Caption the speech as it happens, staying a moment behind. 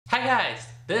Hi guys,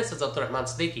 this is Abdurrahman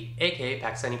Siddiqui, aka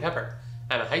Pakistani Pepper.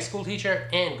 I'm a high school teacher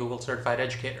and Google certified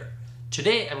educator.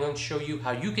 Today I'm going to show you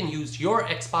how you can use your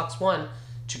Xbox One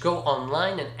to go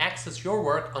online and access your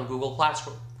work on Google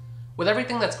Classroom. With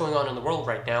everything that's going on in the world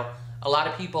right now, a lot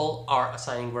of people are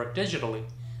assigning work digitally.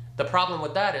 The problem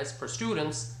with that is, for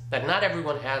students, that not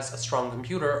everyone has a strong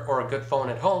computer or a good phone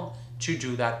at home to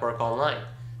do that work online.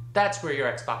 That's where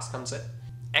your Xbox comes in.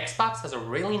 Xbox has a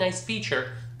really nice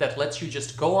feature that lets you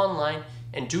just go online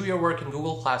and do your work in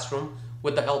Google Classroom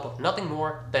with the help of nothing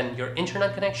more than your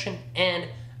internet connection and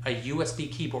a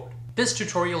USB keyboard. This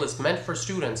tutorial is meant for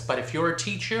students, but if you're a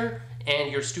teacher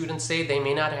and your students say they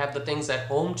may not have the things at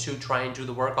home to try and do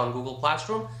the work on Google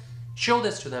Classroom, show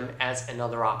this to them as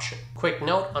another option. Quick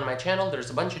note, on my channel there's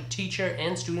a bunch of teacher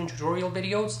and student tutorial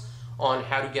videos on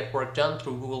how to get work done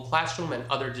through Google Classroom and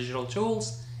other digital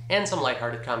tools, and some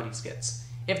lighthearted comedy skits.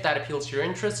 If that appeals to your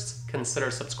interests,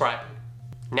 consider subscribing.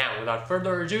 Now, without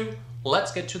further ado,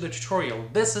 let's get to the tutorial.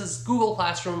 This is Google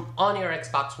Classroom on your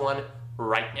Xbox One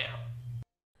right now.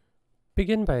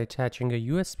 Begin by attaching a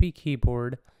USB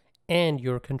keyboard and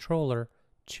your controller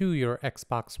to your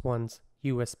Xbox One's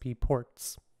USB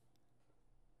ports.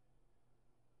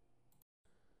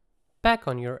 Back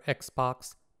on your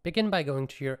Xbox, begin by going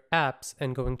to your apps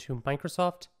and going to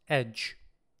Microsoft Edge.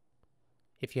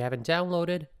 If you haven't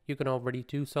downloaded, you can already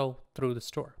do so through the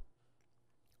store.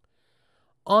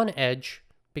 On Edge,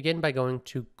 begin by going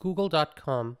to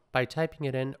google.com by typing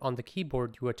it in on the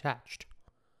keyboard you attached.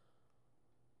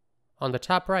 On the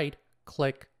top right,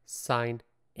 click Sign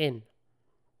In.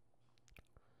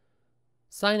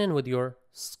 Sign in with your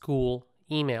school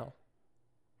email.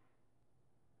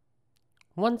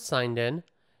 Once signed in,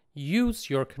 use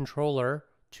your controller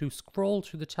to scroll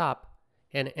to the top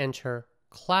and enter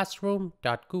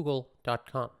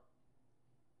classroom.google.com.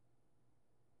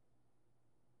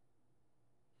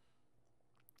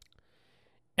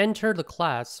 Enter the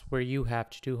class where you have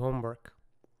to do homework.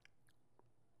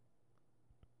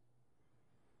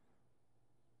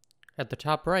 At the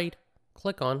top right,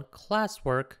 click on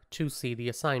Classwork to see the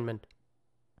assignment.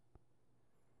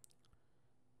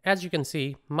 As you can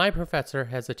see, my professor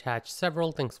has attached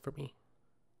several things for me,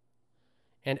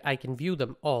 and I can view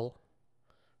them all.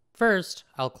 First,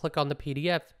 I'll click on the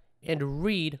PDF and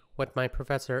read what my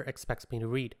professor expects me to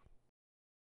read.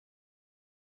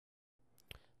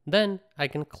 Then, I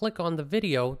can click on the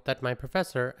video that my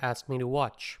professor asked me to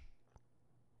watch.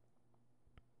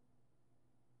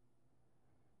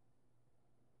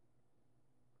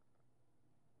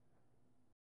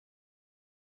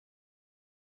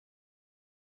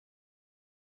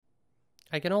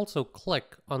 I can also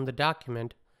click on the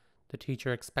document the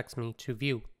teacher expects me to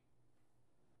view.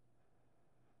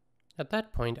 At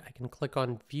that point, I can click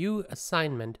on View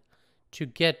Assignment to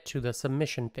get to the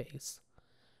submission phase.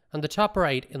 On the top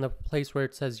right, in the place where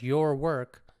it says Your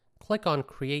Work, click on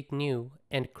Create New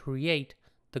and create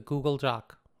the Google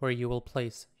Doc where you will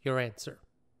place your answer.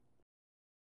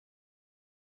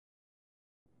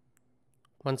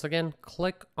 Once again,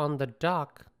 click on the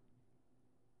doc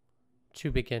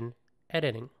to begin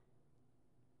editing.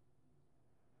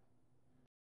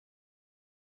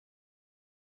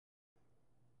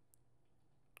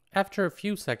 After a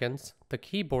few seconds, the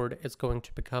keyboard is going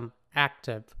to become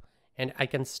active, and I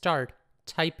can start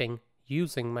typing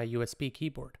using my USB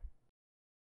keyboard.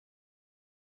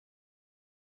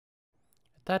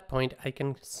 At that point, I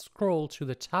can scroll to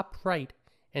the top right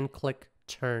and click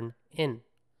Turn In.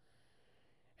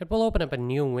 It will open up a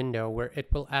new window where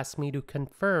it will ask me to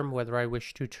confirm whether I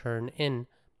wish to turn in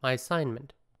my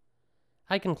assignment.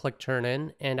 I can click Turn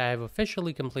In, and I have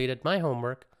officially completed my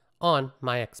homework on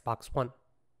my Xbox One.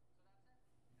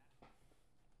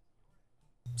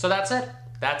 So that's it.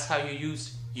 That's how you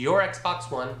use your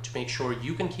Xbox One to make sure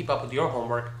you can keep up with your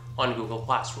homework on Google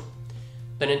Classroom.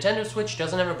 The Nintendo Switch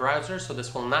doesn't have a browser, so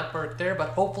this will not work there, but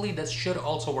hopefully this should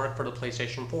also work for the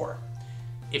PlayStation 4.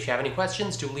 If you have any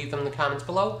questions, do leave them in the comments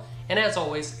below, and as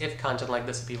always, if content like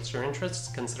this appeals to your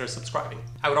interests, consider subscribing.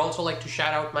 I would also like to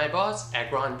shout out my boss,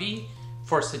 Agron B,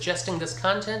 for suggesting this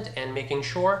content and making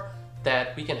sure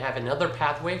that we can have another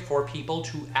pathway for people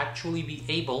to actually be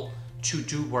able to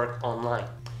do work online.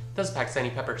 This is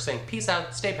Pakistani Pepper saying peace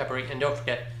out, stay peppery, and don't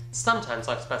forget, sometimes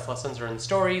life's best lessons are in the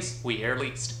stories we hear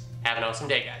least. Have an awesome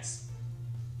day, guys.